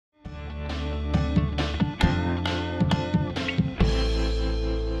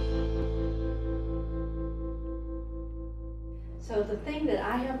the thing that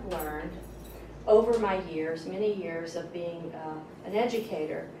I have learned over my years, many years of being an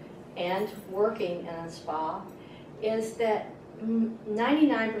educator and working in a spa, is that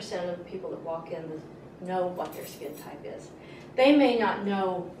 99% of the people that walk in know what their skin type is. They may not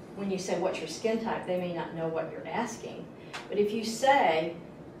know, when you say what's your skin type, they may not know what you're asking. But if you say,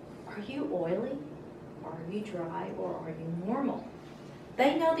 are you oily, or are you dry, or are you normal?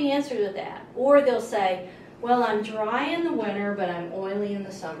 They know the answer to that. Or they'll say, well, I'm dry in the winter, but I'm oily in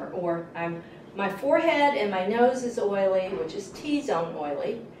the summer. Or my forehead and my nose is oily, which is T-zone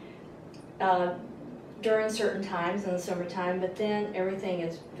oily, during certain times in the summertime, but then everything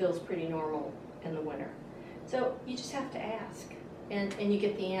feels pretty normal in the winter. So you just have to ask, and you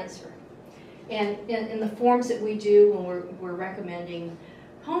get the answer. And in the forms that we do when we're recommending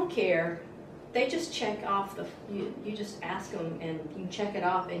home care, they just check off you just ask them and you can check it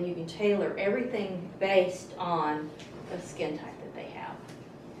off, and you can tailor everything based on the skin type that they have.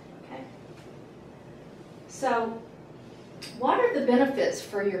 Okay. So what are the benefits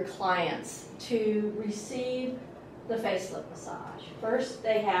for your clients to receive the facelift massage? First,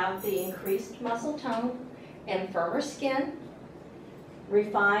 they have the increased muscle tone and firmer skin.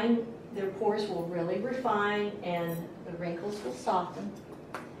 Their pores will really refine and the wrinkles will soften.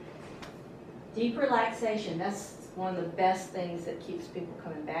 Deep relaxation, that's one of the best things that keeps people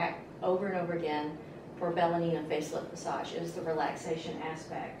coming back over and over again for Bellaninan Facelift massage, is the relaxation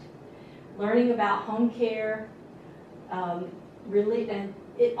aspect. Learning about home care, and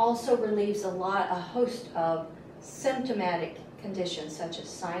it also relieves a host of symptomatic conditions such as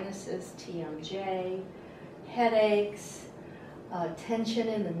sinuses, TMJ, headaches, tension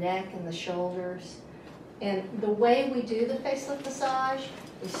in the neck and the shoulders. And the way we do the facelift massage,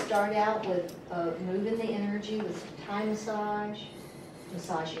 we start out with moving the energy with Thai massage,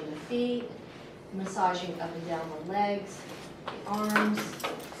 massaging the feet, massaging up and down the legs, the arms.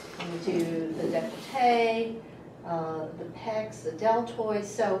 We do the décolleté, the pecs, the deltoids.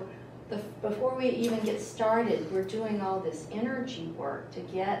 So before we even get started, we're doing all this energy work to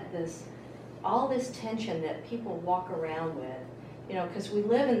get all this tension that people walk around with. You know, because we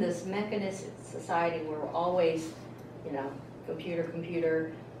live in this mechanistic society where we're always, you know,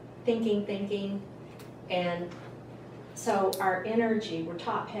 computer, thinking, and so our energy, we're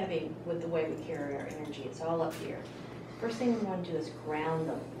top heavy with the way we carry our energy. It's all up here. First thing we want to do is ground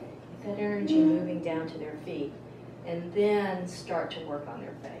them. Get that energy moving down to their feet, and then start to work on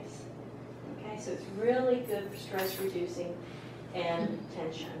their face. Okay, so it's really good for stress reducing and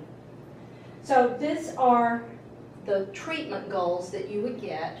tension. So these are the treatment goals that you would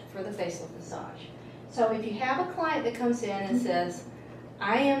get for the facelift massage. So if you have a client that comes in and says,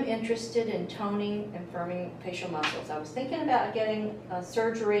 I am interested in toning and firming facial muscles. I was thinking about getting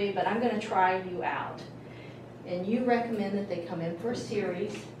surgery, but I'm going to try you out. And you recommend that they come in for a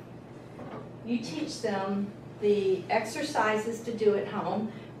series. You teach them the exercises to do at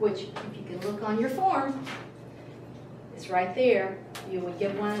home, which, if you can look on your form, it's right there. You would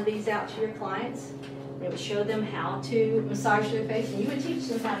give one of these out to your clients. It would show them how to massage their face, and you would teach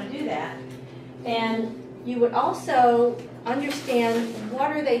them how to do that. And you would also understand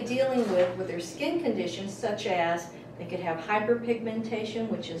what are they dealing with their skin conditions, such as they could have hyperpigmentation,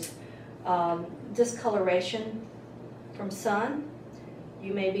 which is discoloration from sun.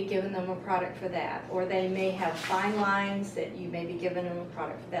 You may be giving them a product for that. Or they may have fine lines that you may be giving them a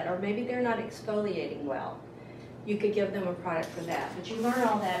product for that. Or maybe they're not exfoliating well. You could give them a product for that. But you learn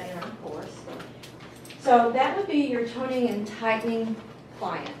all that in our course. So that would be your toning and tightening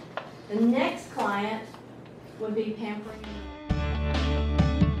client. The next client would be pampering.